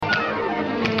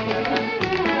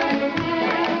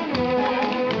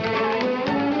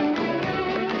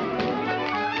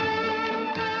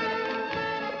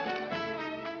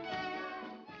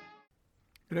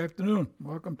Good afternoon.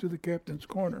 Welcome to the Captain's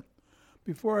Corner.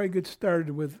 Before I get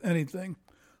started with anything,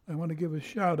 I want to give a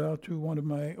shout out to one of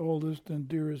my oldest and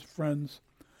dearest friends.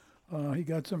 He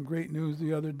got some great news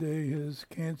the other day. His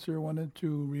cancer went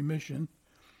into remission,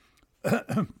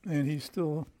 and he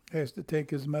still has to take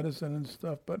his medicine and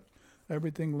stuff, but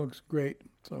everything looks great.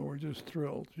 So we're just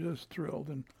thrilled,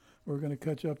 and we're going to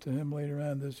catch up to him later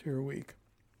on this here week.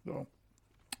 So,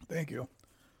 thank you.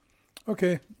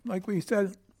 Okay, like we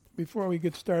said before we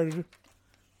get started,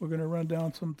 we're going to run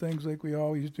down some things like we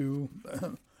always do.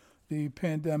 The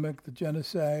pandemic, the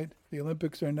genocide, the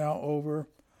Olympics are now over.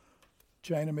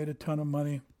 China made a ton of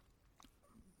money.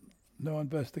 No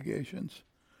investigations.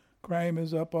 Crime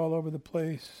is up all over the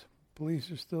place. Police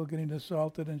are still getting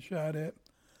assaulted and shot at.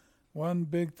 One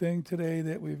big thing today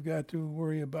that we've got to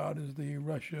worry about is the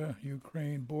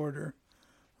Russia-Ukraine border.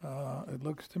 It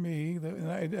looks to me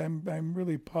that I'm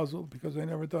really puzzled because I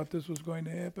never thought this was going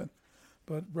to happen,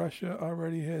 but Russia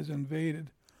already has invaded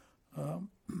um,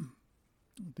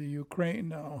 the Ukraine.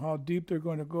 Now, how deep they're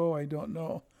going to go, I don't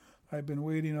know. I've been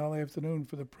waiting all afternoon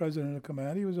for the president to come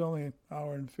out. He was only an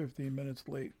hour and 15 minutes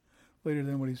later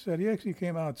than what he said. He actually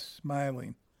came out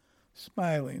smiling.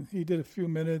 He did a few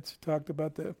minutes, talked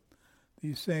about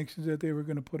these sanctions that they were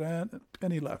going to put on,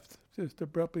 and he left. Just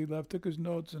abruptly left, took his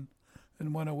notes and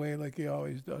went away like he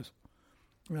always does.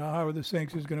 Now, how are the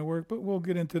sanctions going to work? But we'll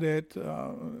get into that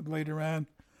later on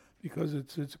because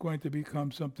it's going to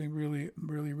become something really,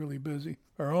 really, really busy.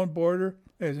 Our own border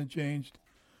hasn't changed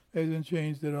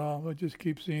at all. I just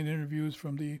keep seeing interviews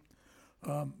from the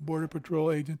Border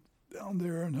Patrol agent down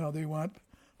there and how they want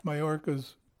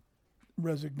Mayorkas'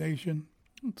 resignation.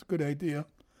 It's a good idea.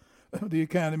 The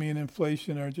economy and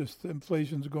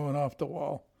inflation's going off the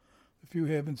wall. If you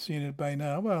haven't seen it by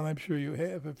now, well, I'm sure you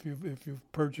have. If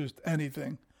you've purchased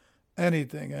anything,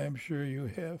 I'm sure you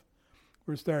have.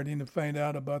 We're starting to find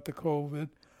out about the COVID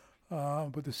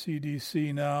with the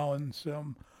CDC now, and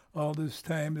all this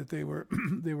time that they were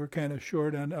they were kind of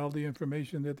short on all the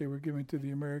information that they were giving to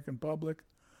the American public,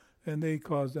 and they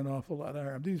caused an awful lot of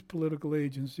harm. These political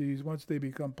agencies, once they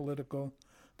become political,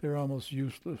 they're almost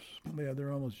useless. Yeah,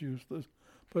 they're almost useless.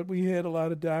 But we had a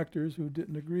lot of doctors who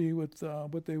didn't agree with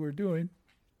what they were doing,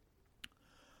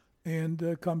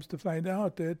 and comes to find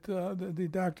out that the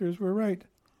doctors were right.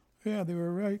 Yeah, they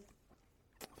were right.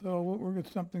 So we're going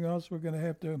something else we're going to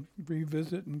have to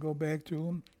revisit and go back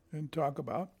to and talk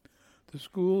about. The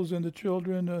schools and the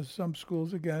children, some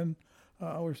schools again,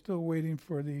 we're still waiting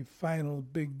for the final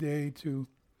big day to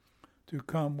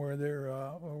come where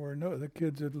the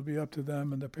kids, it'll be up to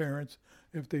them and the parents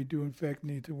if they do in fact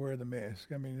need to wear the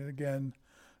mask. I mean, again,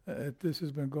 this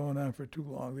has been going on for too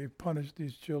long. They've punished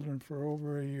these children for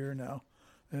over a year now,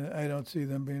 and I don't see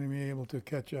them being able to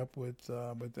catch up with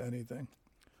anything.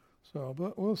 So,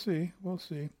 but we'll see.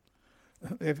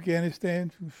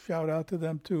 Afghanistan, shout out to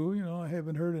them too. I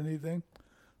haven't heard anything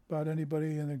about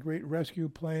anybody in the Great Rescue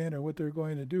Plan or what they're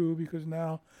going to do, because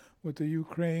now with the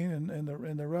Ukraine and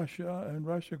the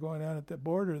Russia going on at the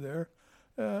border there,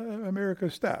 America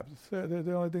stops.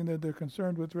 The only thing that they're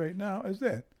concerned with right now is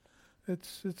that.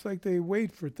 It's like they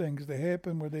wait for things to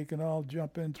happen where they can all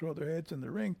jump in, throw their heads in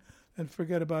the ring, and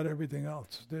forget about everything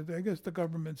else. I guess the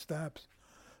government stops.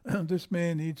 This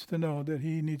man needs to know that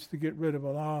he needs to get rid of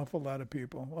an awful lot of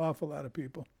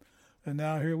people. And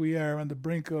now here we are on the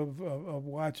brink of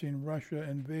watching Russia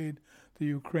invade the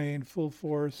Ukraine full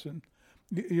force, and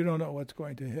you don't know what's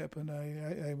going to happen.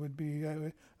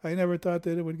 I never thought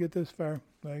that it would get this far.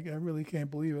 I really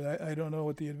can't believe it. I don't know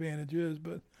what the advantage is,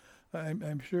 but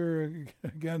I'm sure,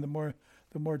 again,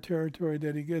 the more territory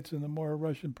that he gets and the more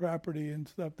Russian property and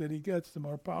stuff that he gets, the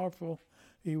more powerful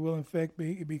he will in fact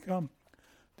become.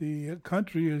 The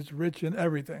country is rich in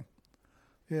everything.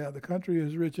 Yeah, the country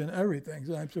is rich in everything.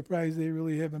 So I'm surprised they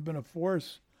really haven't been a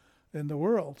force in the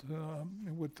world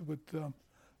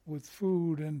with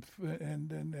food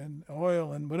and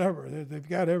oil and whatever. They've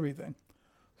got everything.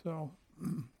 So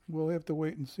we'll have to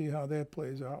wait and see how that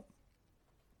plays out.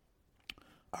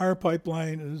 Our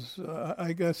pipeline is,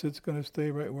 I guess it's going to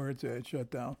stay right where it's at, shut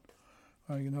down.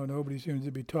 Nobody seems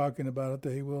to be talking about it.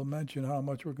 They will mention how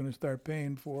much we're going to start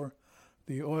paying for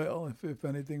the oil if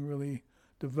anything really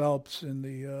develops in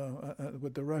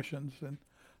with the Russians. And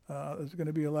there's going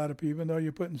to be a lot of people, even though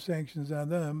you're putting sanctions on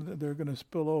them, they're going to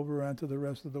spill over onto the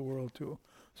rest of the world too.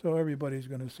 So everybody's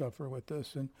going to suffer with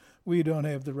this, and we don't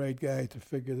have the right guy to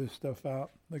figure this stuff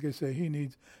out. Like I say, he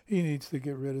needs to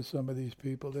get rid of some of these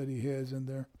people that he has in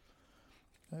there.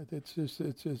 It's just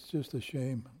a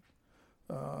shame.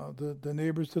 The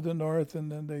neighbors to the north,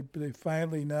 and then they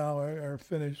finally now are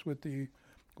finished with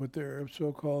their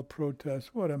so-called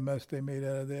protests. What a mess they made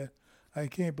out of that. I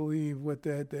can't believe what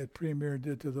that premier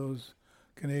did to those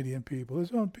Canadian people,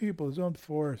 his own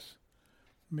force.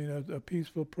 I mean, a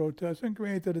peaceful protest, and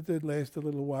granted, it did last a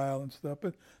little while and stuff,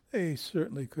 but they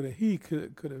certainly could have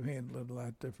handled it a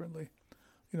lot differently.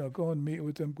 Go and meet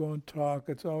with them, go and talk.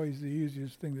 It's always the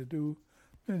easiest thing to do,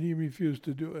 and he refused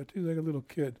to do it. He's like a little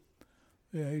kid.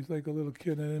 Yeah, he's like a little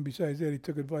kid, and then besides that, he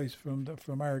took advice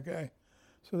from our guy.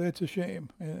 So that's a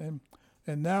shame. And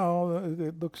now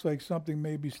it looks like something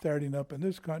may be starting up in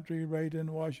this country, right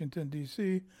in Washington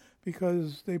D.C.,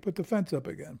 because they put the fence up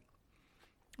again.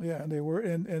 Yeah, and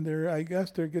they're I guess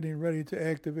they're getting ready to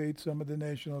activate some of the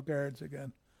National Guards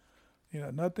again.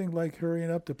 Nothing like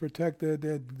hurrying up to protect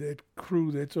that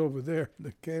crew that's over there,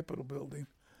 the Capitol building.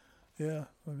 Yeah,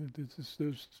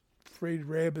 there's afraid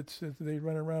rabbits that they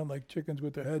run around like chickens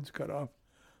with their heads cut off.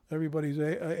 Everybody's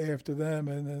after them,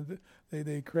 and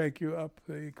they crack you up.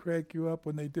 They crack you up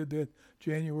when they did that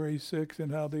January 6th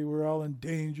and how they were all in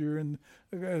danger, and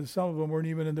some of them weren't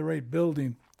even in the right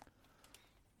building.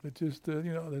 But just,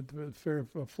 the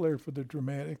flair for the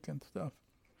dramatic and stuff.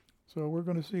 So we're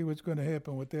going to see what's going to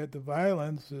happen with that. The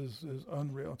violence is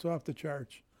unreal. It's off the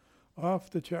charts. Off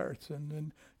the charts.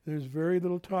 And there's very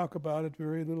little talk about it,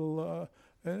 very little,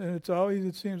 and it's always,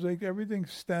 it seems like everything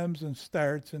stems and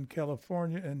starts in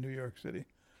California and New York City.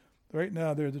 Right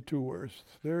now, they're the two worst.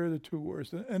 They're the two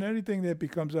worst. And anything that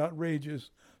becomes outrageous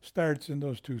starts in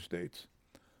those two states.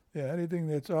 Yeah, anything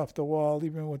that's off the wall,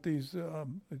 even with these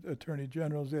attorney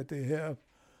generals that they have,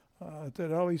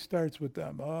 that always starts with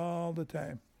them all the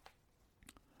time.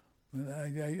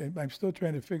 And I'm still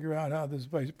trying to figure out how this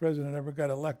vice president ever got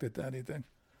elected to anything.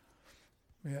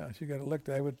 Yeah, she got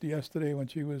elected. Yesterday when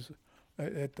she was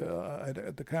at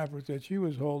the conference that she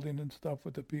was holding and stuff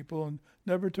with the people, and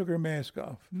never took her mask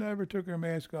off. Never took her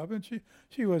mask off, and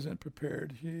she wasn't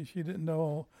prepared. She didn't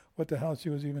know what the hell she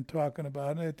was even talking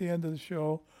about. And at the end of the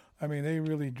show, I mean, they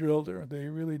really drilled her. They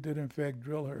really did, in fact,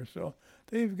 drill her. So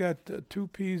they've got two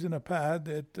peas in a pod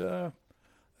that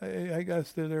I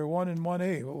guess they're 1 and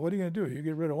 1A. Well, what are you going to do? You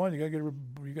get rid of one, you got to get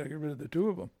rid of the two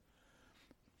of them.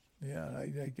 Yeah,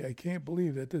 I can't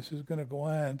believe that this is going to go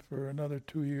on for another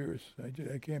 2 years.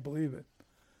 I can't believe it.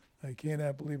 I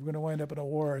cannot believe we're going to wind up in a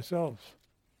war ourselves.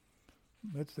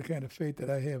 That's the kind of faith that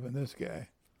I have in this guy.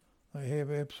 I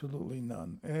have absolutely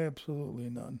none. Absolutely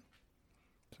none.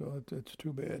 So it's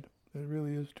too bad. It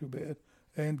really is too bad.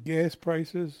 And gas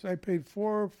prices, I paid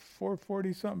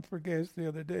 $4.40 something for gas the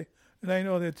other day, and I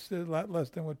know that's a lot less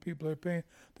than what people are paying.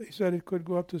 They said it could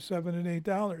go up to $7 and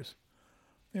 $8.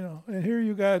 And here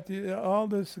you got all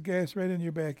this gas right in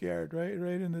your backyard, right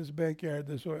in this backyard.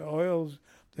 This oil's,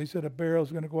 they said a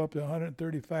barrel's going to go up to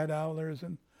 $135,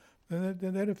 and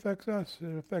that affects us.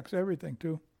 It affects everything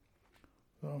too.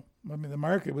 So, I mean, the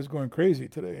market was going crazy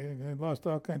today. They lost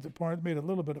all kinds of points, made a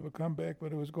little bit of a comeback,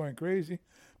 but it was going crazy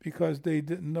because they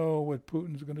didn't know what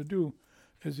Putin's going to do.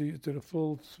 Is he did a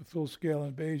full-scale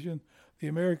invasion? The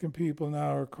American people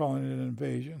now are calling it an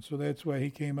invasion. So that's why he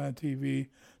came on TV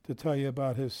to tell you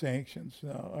about his sanctions.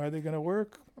 Now, are they going to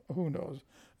work? Who knows?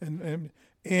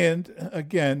 And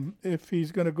again, if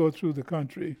he's going to go through the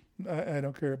country, I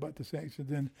don't care about the sanctions.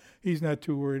 Then he's not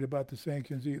too worried about the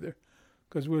sanctions either.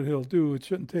 Because what he'll do, it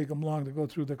shouldn't take him long to go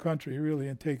through the country, really,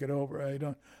 and take it over.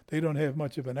 They don't have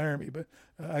much of an army, but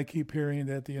I keep hearing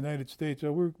that the United States,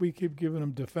 we keep giving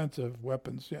them defensive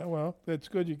weapons. Yeah, well, that's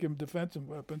good. You give them defensive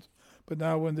weapons, but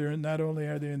now when not only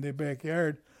are they in their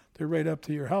backyard, they're right up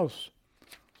to your house.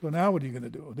 So now what are you going to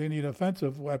do? They need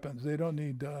offensive weapons. They don't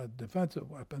need defensive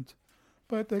weapons.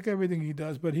 But like everything he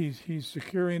does, but he's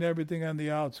securing everything on the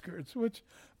outskirts,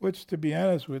 which to be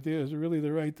honest with you is really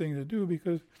the right thing to do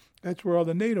because that's where all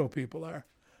the NATO people are.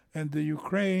 And the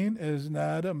Ukraine is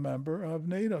not a member of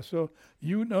NATO. So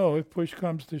if push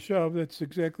comes to shove, that's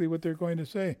exactly what they're going to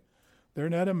say. They're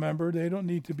not a member. They don't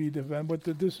need to be defended.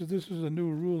 But this is a new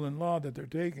rule and law that they're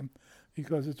taking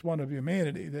because it's one of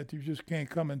humanity that you just can't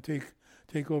come and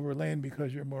take over land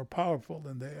because you're more powerful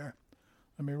than they are.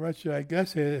 I mean, Russia, I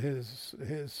guess, has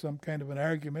some kind of an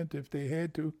argument if they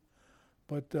had to,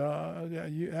 but I'll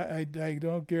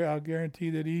guarantee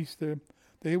that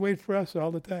they wait for us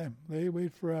all the time. They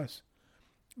wait for us.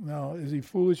 Now, is he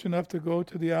foolish enough to go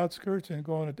to the outskirts and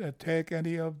go and attack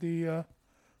any of the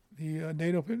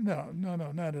NATO people? No,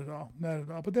 not at all, not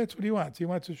at all. But that's what he wants. He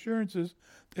wants assurances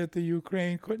that the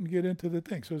Ukraine couldn't get into the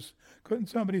thing. So couldn't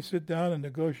somebody sit down and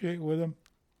negotiate with him?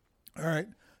 All right.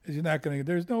 Is he not going to?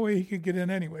 There's no way he could get in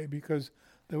anyway because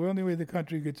the only way the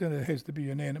country gets in, it has to be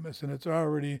unanimous, and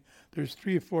there's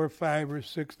 3, 4, 5, or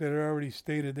 6 that are already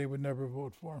stated they would never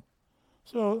vote for him.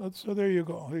 So there you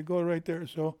go. You go right there.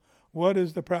 So what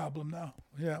is the problem now?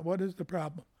 Yeah, what is the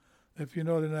problem? if you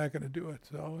know they're not going to do it.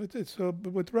 So it's so.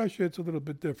 But with Russia, it's a little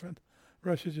bit different.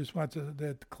 Russia just wants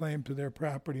that claim to their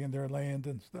property and their land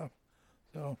and stuff.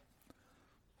 So,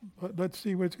 but let's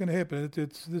see what's going to happen.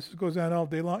 This goes on all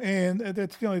day long, and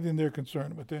that's the only thing they're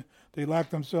concerned with. They lock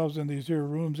themselves in these here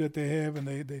rooms that they have, and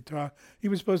they talk. He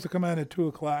was supposed to come on at 2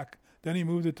 o'clock. Then he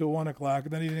moved it to 1 o'clock,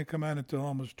 and then he didn't come on until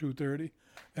almost 2:30.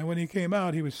 And when he came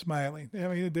out, he was smiling. I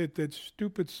mean, that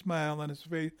stupid smile on his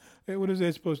face. What is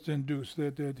that supposed to induce?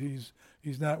 That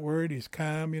he's not worried, he's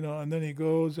calm, And then he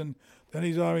goes, and then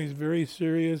he's always very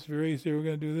serious, very serious. We're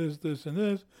going to do this, this, and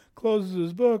this. Closes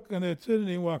his book, and that's it, and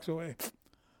he walks away.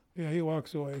 Yeah, he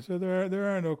walks away. So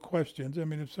there are no questions. I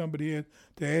mean, if somebody had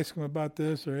to ask him about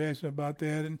this or ask him about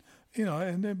that,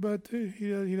 but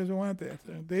he doesn't want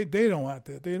that. They don't want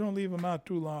that. They don't leave him out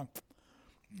too long.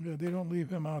 Yeah, they don't leave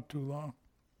him out too long,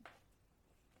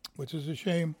 which is a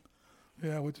shame.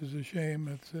 Yeah, which is a shame.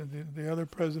 It's the other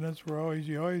presidents were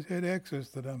you always had access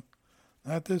to them,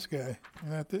 not this guy,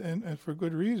 and for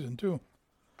good reason too.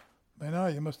 By now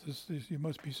you must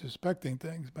be suspecting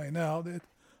things by now that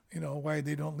why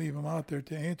they don't leave him out there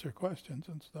to answer questions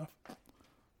and stuff.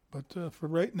 But for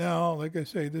right now, like I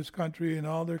say, this country and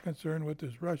all they're concerned with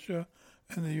is Russia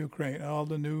and the Ukraine. All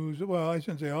the news, well, I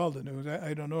shouldn't say all the news.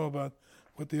 I don't know about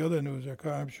what the other news are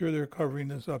covering. I'm sure they're covering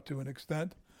this up to an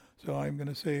extent. So I'm going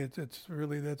to say it's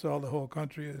really that's all the whole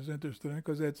country is interested in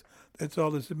because that's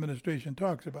all this administration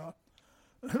talks about.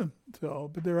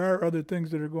 But there are other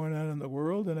things that are going on in the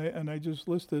world, and I just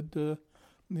listed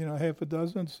half a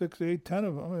dozen, 6, 8, 10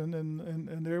 of them,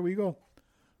 and there we go.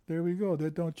 There we go.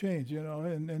 That don't change,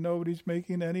 and nobody's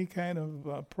making any kind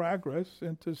of progress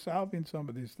into solving some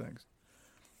of these things.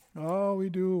 All we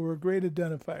do, we're great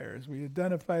identifiers. We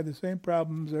identify the same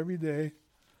problems every day,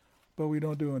 but we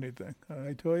don't do anything.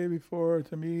 I told you before,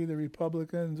 to me, the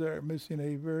Republicans are missing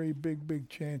a very big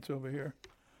chance over here.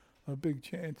 A big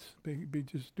chance. Be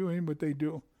just doing what they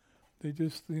do. They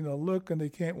just, look and they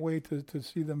can't wait to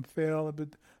see them fail, but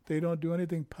they don't do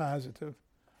anything positive.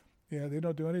 Yeah, they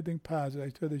don't do anything positive.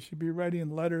 I said they should be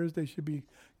writing letters. They should be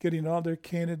getting all their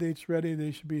candidates ready.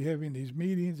 They should be having these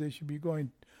meetings. They should be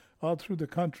going all through the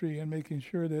country and making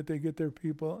sure that they get their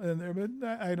people in there. But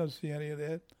I don't see any of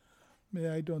that.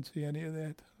 Yeah, I don't see any of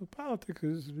that. Politics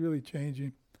is really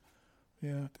changing.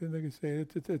 Yeah, like I say,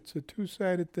 it's a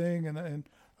two-sided thing, and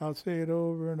I'll say it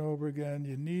over and over again.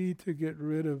 You need to get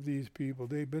rid of these people.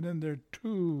 They've been in there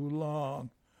too long.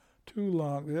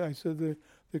 I said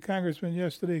the congressman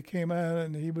yesterday came out,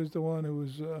 and he was the one who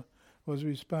was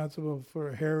responsible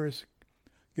for Harris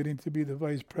getting to be the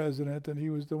vice president, and he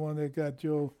was the one that got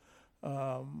Joe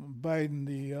Biden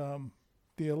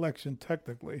the election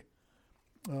technically.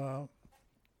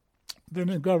 Been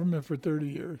in government for 30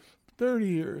 years. 30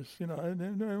 years,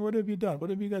 and what have you done?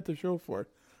 What have you got to show for it?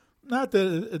 Not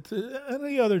that it's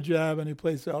any other job, any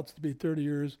place else to be 30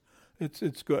 years,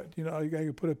 it's good. I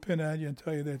can put a pin on you and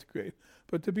tell you that's great.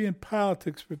 But to be in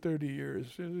politics for 30 years,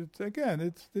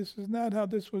 this is not how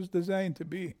this was designed to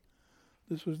be.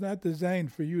 This was not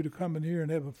designed for you to come in here and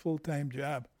have a full-time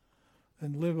job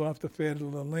and live off the fat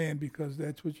of the land because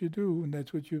that's what you do and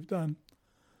that's what you've done.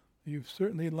 You've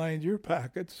certainly lined your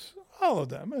pockets, all of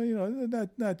them.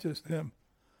 Not just him.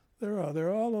 They're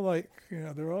all alike.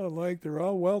 They're all alike. They're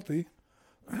all wealthy,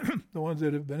 the ones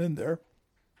that have been in there.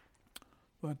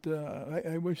 But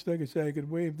I wish, like I said, I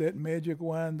could wave that magic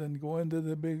wand and go into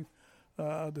the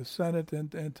Senate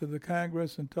and to the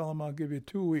Congress and tell them I'll give you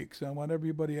 2 weeks. I want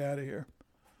everybody out of here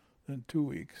in 2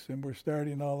 weeks, and we're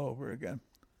starting all over again.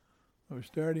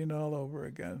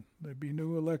 There'd be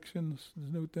new elections,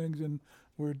 new things, and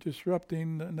we're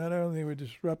disrupting. Not only we're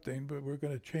disrupting, but we're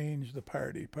going to change the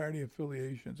party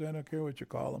affiliations. I don't care what you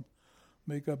call them.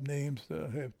 Make up names to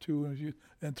have 2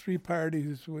 and 3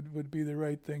 parties would be the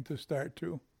right thing to start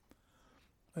to.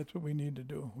 That's what we need to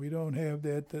do. We don't have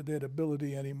that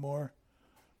ability anymore.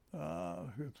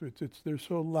 They're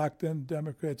so locked in,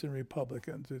 Democrats and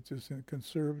Republicans. It's just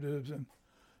conservatives and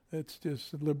it's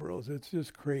just liberals. It's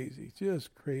just crazy.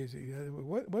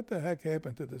 What the heck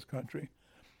happened to this country?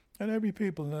 And every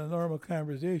people in a normal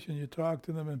conversation, you talk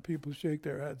to them and people shake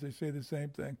their heads. They say the same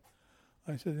thing.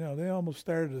 I said, they almost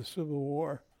started a civil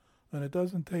war, and it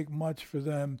doesn't take much for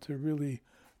them to really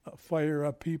fire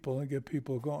up people and get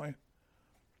people going.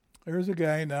 There's a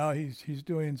guy now, he's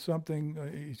doing something,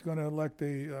 he's going to elect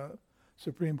a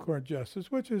Supreme Court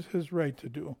justice, which is his right to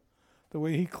do. The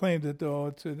way he claimed it,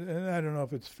 though, and I don't know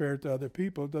if it's fair to other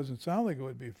people. It doesn't sound like it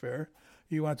would be fair.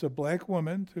 He wants a black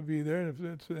woman to be there,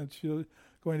 and she's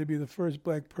going to be the first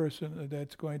black person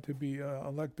that's going to be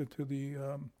elected to the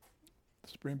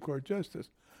Supreme Court justice.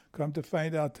 Come to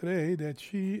find out today that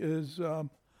she is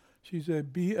She's a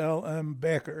BLM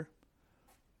backer.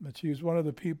 But she was one of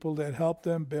the people that helped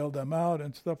them, bailed them out,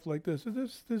 and stuff like this. So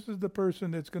this is the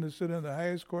person that's going to sit in the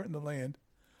highest court in the land,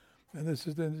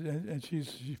 and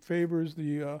she favors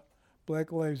the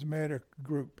Black Lives Matter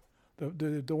group,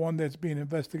 the one that's being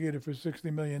investigated for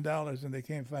 $60 million, and they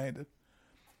can't find it.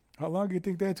 How long do you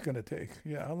think that's going to take?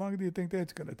 Yeah, how long do you think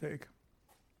that's going to take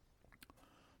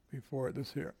before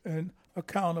this here? And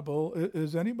accountable,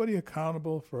 is anybody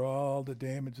accountable for all the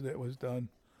damage that was done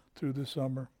through the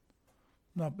summer?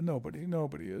 No, nobody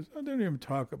is. They don't even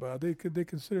talk about it. They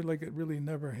consider like it really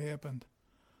never happened.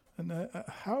 And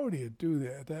how do you do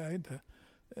that?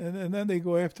 And then they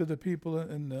go after the people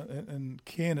in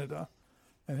Canada,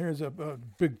 and here's a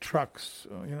big trucks,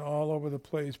 all over the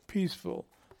place, peaceful,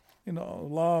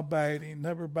 law-abiding,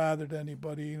 never bothered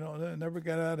anybody, they never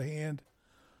got out of hand,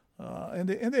 and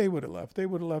they would have left. They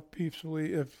would have left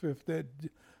peacefully if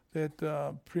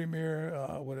that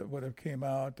premier would have came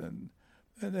out and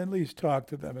at least talked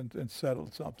to them and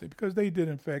settled something, because they did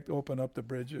in fact open up the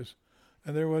bridges,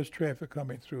 and there was traffic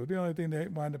coming through. The only thing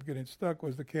that wound up getting stuck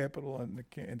was the Capitol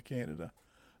in Canada.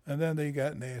 And then they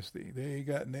got nasty.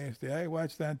 I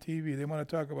watched on TV. They want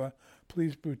to talk about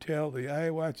police brutality.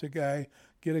 I watched a guy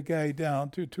get a guy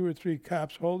down, two or three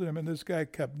cops holding him, and this guy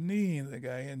kept kneeing the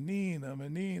guy and kneeing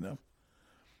him.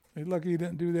 He's lucky he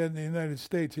didn't do that in the United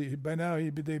States. By now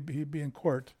he'd be in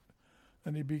court,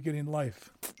 and he'd be getting life.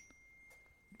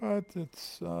 But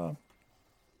that's what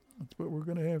we're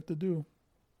going to have to do.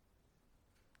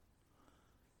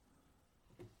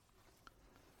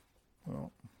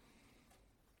 Well,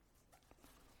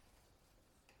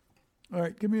 all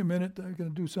right, give me a minute. I'm going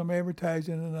to do some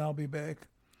advertising, and I'll be back.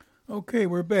 Okay,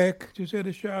 we're back. Just had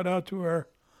a shout out to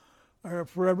our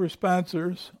forever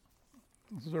sponsors,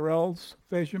 Zarel's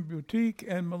Fashion Boutique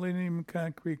and Millennium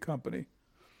Concrete Company.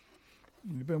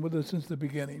 You've been with us since the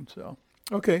beginning. So,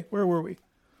 okay, where were we?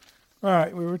 All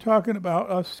right, we were talking about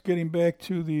us getting back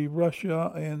to the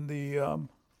Russia and the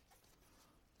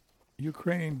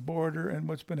Ukraine border and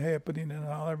what's been happening, and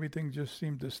how everything just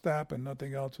seemed to stop and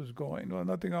nothing else was going. Well,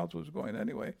 nothing else was going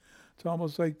anyway. It's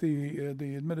almost like the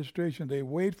administration, they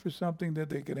wait for something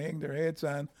that they can hang their hats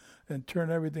on and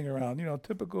turn everything around.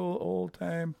 Typical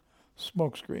old-time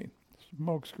smokescreen.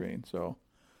 So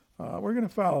we're going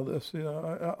to follow this.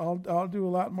 I'll do a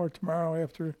lot more tomorrow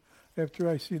after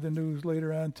I see the news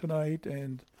later on tonight,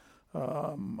 and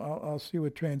I'll see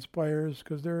what transpires,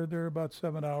 because they're about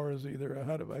 7 hours either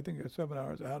ahead of. I think they're 7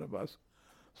 hours ahead of us.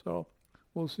 So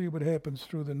we'll see what happens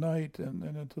through the night and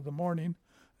into the morning,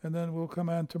 and then we'll come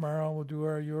on tomorrow. We'll do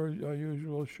our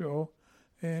usual show,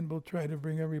 and we'll try to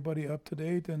bring everybody up to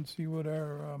date and see what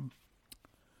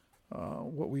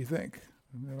what we think,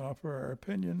 and offer our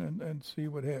opinion and see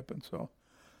what happens. So,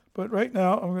 but right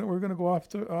now we're going to go off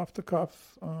the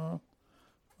cuff.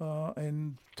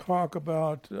 And talk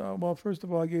about, well, first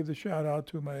of all, I gave the shout out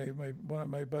to one of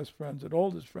my best friends and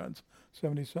oldest friends,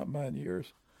 70-something odd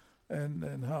years,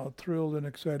 and how thrilled and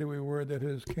excited we were that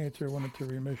his cancer went into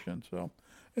remission. So,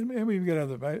 and we've got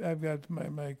I've got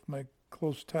my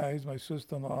close ties. My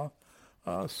sister-in-law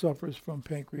suffers from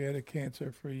pancreatic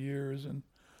cancer for years, and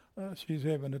she's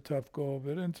having a tough go of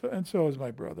it, and so is my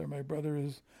brother. My brother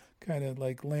is kind of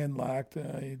like landlocked.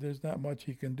 There's not much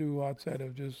he can do outside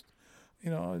of just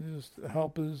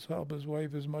help his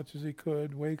wife as much as he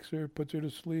could, wakes her, puts her to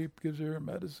sleep, gives her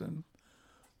medicine.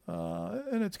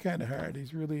 And it's kind of hard.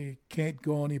 He's really can't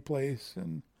go any place,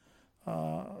 and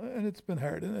it's been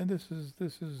hard. And this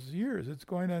is years. It's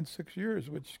going on 6 years,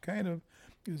 which kind of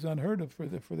is unheard of for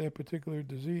that particular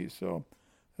disease. So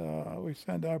we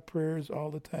send our prayers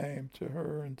all the time to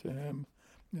her and to him,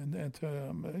 and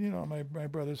to my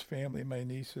brother's family, my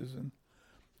nieces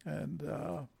and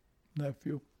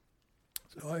nephew.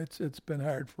 So it's been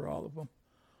hard for all of them.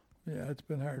 Yeah, it's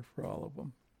been hard for all of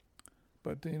them.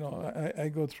 But, I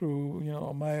go through,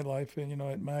 my life, and,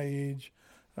 at my age,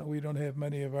 we don't have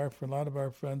a lot of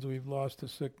our friends we've lost to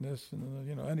sickness and,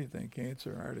 anything,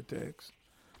 cancer, heart attacks.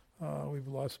 We've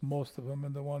lost most of them,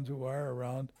 and the ones who are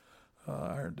around,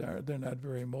 they're not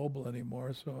very mobile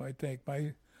anymore. So I thank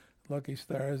my lucky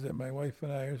stars that my wife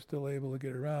and I are still able to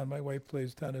get around. My wife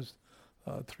plays tennis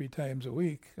 3 times a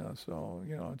week, so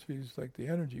she's like the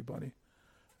energy bunny,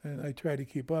 and I try to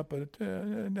keep up, but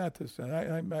not this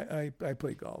time. I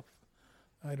play golf.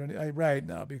 I ride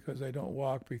now because I don't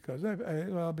walk because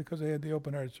because I had the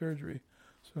open heart surgery,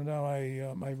 so now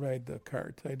I ride the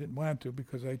cart. I didn't want to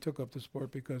because I took up the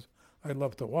sport because I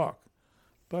love to walk,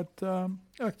 but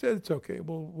it's okay.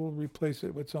 We'll replace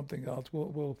it with something else.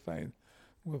 We'll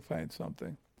find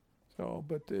something. So,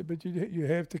 but you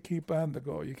have to keep on the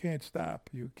go. You can't stop.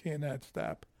 You cannot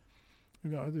stop.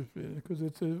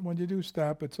 Because when you do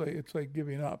stop, it's like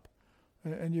giving up,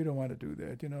 and you don't want to do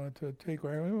that. To take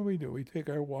what we do, we take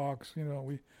our walks.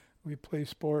 We play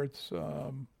sports,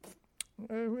 and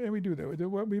we do that.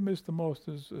 What we miss the most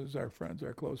is our friends,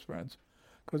 our close friends,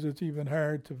 because it's even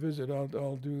hard to visit all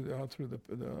through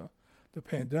the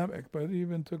pandemic. But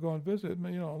even to go and visit,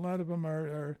 a lot of them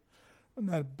are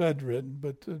not bedridden,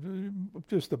 but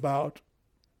just about.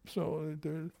 So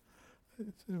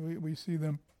we see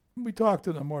them. We talk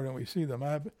to them more than we see them,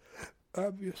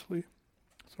 obviously.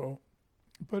 So,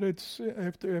 but it's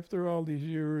after all these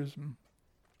years,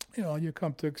 you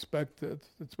come to expect that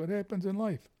it's what happens in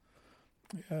life.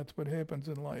 Yeah, that's what happens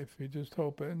in life. You just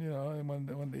hope, and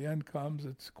when the end comes,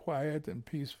 it's quiet and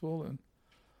peaceful, and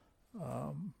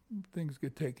things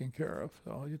get taken care of.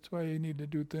 So that's why you need to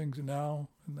do things now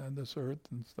and on this earth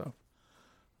and stuff.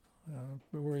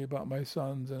 I worry about my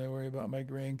sons and I worry about my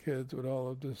grandkids with all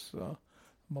of this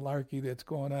malarkey that's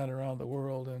going on around the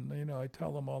world. And, I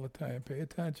tell them all the time, pay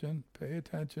attention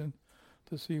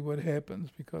to see what happens,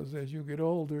 because as you get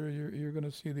older, you're going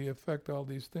to see the effect all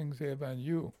these things have on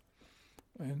you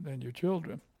and your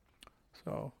children.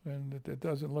 So, and it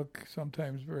doesn't look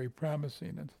sometimes very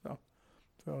promising and stuff.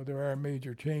 So there are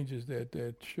major changes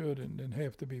that should and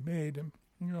have to be made. And,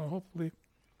 hopefully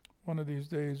one of these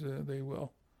days they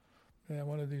will. Yeah,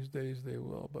 one of these days they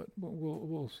will, but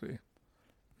we'll see.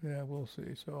 Yeah, we'll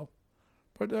see. So,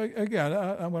 but again,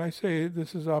 when I say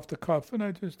this is off the cuff, and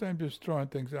I'm just throwing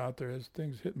things out there as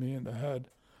things hit me in the head.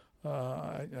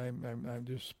 I'm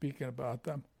just speaking about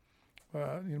them.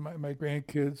 My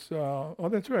grandkids.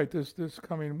 That's right. This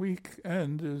coming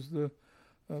weekend is the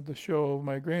show of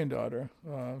my granddaughter.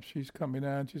 She's coming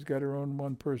on. She's got her own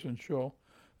one-person show,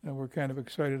 and we're kind of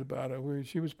excited about it.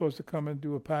 She was supposed to come and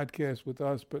do a podcast with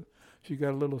us, but she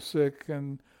got a little sick,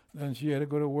 and then she had to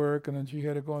go to work, and then she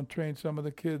had to go and train some of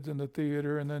the kids in the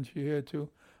theater, and then she had to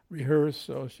rehearse,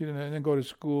 so she didn't, and then go to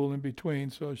school in between.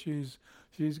 So she's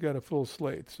got a full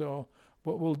slate. So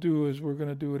what we'll do is we're going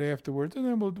to do it afterwards, and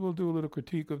then we'll do a little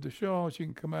critique of the show. She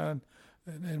can come on,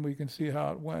 and then we can see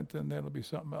how it went, and that'll be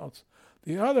something else.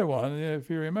 The other one, if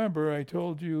you remember, I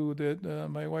told you that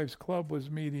my wife's club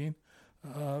was meeting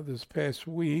this past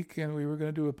week, and we were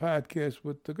going to do a podcast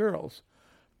with the girls.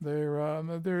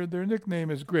 Their nickname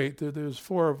is great. There's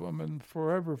 4 of them, and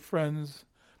Forever Friends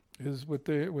is what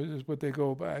they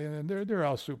go by. And they're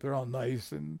all super. They're all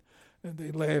nice, and they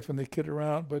laugh and they kid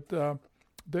around. But the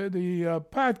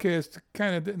podcast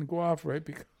kind of didn't go off right,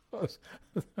 because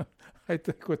I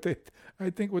think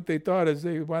what they thought is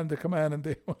they wanted to come on and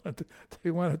they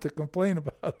wanted to complain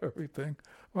about everything.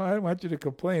 Well, I don't want you to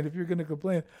complain. If you're going to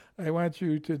complain, I want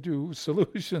you to do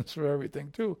solutions for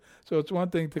everything too. So it's one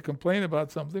thing to complain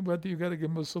about something, but you got to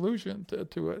give them a solution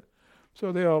to it.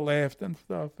 So they all laughed and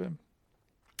stuff, and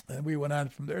we went on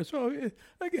from there. So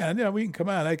again, we can come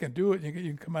on. I can do it. You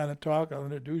can come on and talk. I'll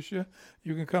introduce you.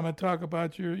 You can come and talk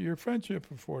about your friendship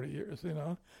for 40 years.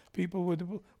 People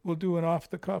will do an off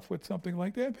the cuff with something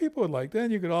like that. People would like that.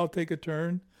 And you could all take a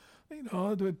turn,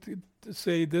 to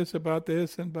say this about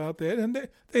this and about that. And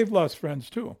they've lost friends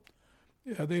too.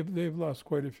 Yeah, they've lost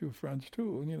quite a few friends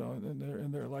too.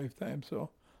 In their lifetime. So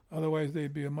otherwise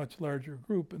they'd be a much larger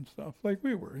group and stuff, like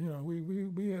we were.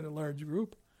 We had a large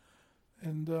group.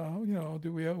 And,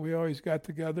 we always got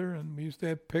together, and we used to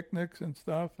have picnics and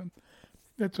stuff. And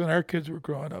that's when our kids were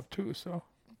growing up, too. So,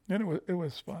 and it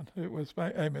was fun. It was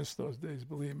fun. I miss those days,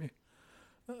 believe me.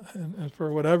 And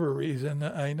for whatever reason,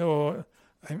 I know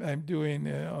I'm doing,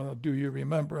 Do You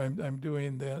Remember? I'm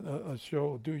doing a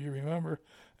show, Do You Remember?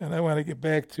 And I want to get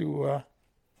back to,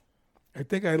 I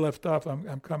think I left off,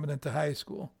 I'm coming into high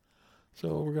school.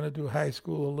 So we're going to do high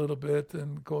school a little bit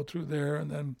and go through there, and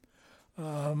then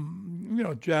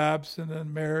jobs, and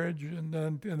then marriage, and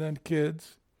then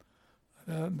kids,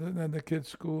 and then the kids'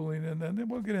 schooling, and then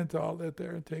we'll get into all that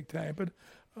there and take time. But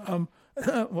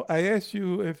well, I asked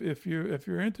you if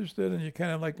you're interested and you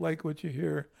kind of like what you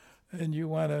hear, and you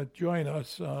want to join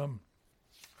us.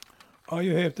 All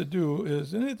you have to do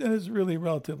is, and it's really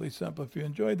relatively simple. If you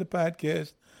enjoyed the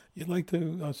podcast, you'd like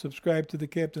to subscribe to the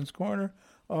Captain's Corner,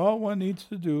 all one needs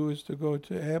to do is to go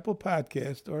to Apple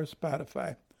Podcast or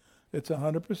Spotify. It's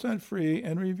 100% free,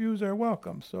 and reviews are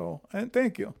welcome. So, and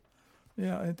thank you.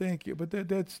 Yeah, and thank you. But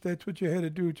that's what you had to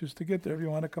do just to get there. If you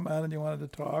want to come on and you wanted to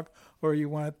talk, or you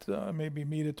want maybe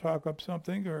me to talk up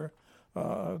something, or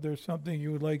there's something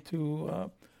you would like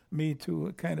to me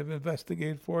to kind of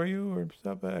investigate for you or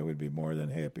stuff, I would be more than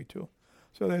happy to.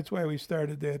 So that's why we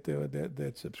started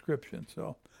that subscription.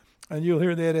 So, and you'll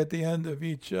hear that at the end of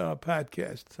each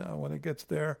podcast when it gets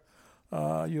there.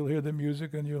 You'll hear the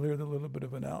music, and you'll hear the little bit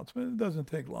of announcement. It doesn't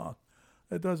take long.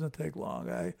 It doesn't take long.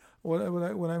 What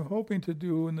I'm hoping to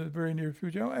do in the very near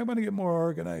future, I want to get more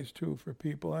organized too for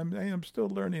people. I'm still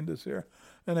learning this here,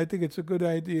 and I think it's a good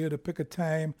idea to pick a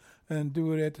time and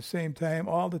do it at the same time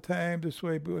all the time. This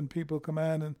way, when people come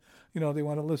on and they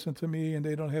want to listen to me, and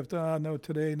they don't have to. No,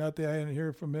 today, not that I didn't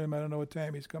hear from him. I don't know what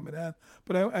time he's coming on,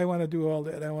 but I want to do all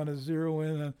that. I want to zero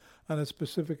in on a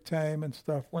specific time and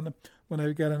stuff when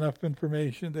I've got enough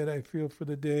information that I feel for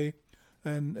the day.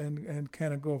 And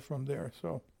kind of go from there.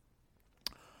 So,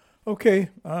 okay,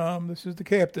 this is the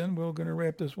captain. We're going to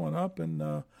wrap this one up,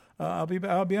 and I'll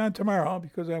be on tomorrow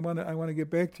because I want to get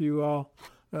back to you all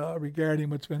regarding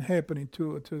what's been happening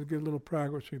to give a little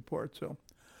progress report. So,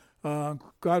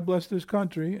 God bless this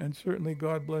country, and certainly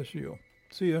God bless you.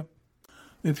 See ya.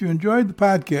 If you enjoyed the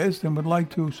podcast and would like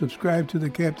to subscribe to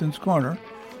the Captain's Corner,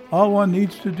 all one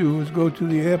needs to do is go to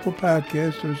the Apple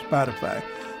Podcast or Spotify.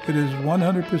 It is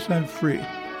 100% free,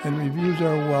 and reviews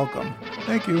are welcome.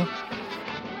 Thank you.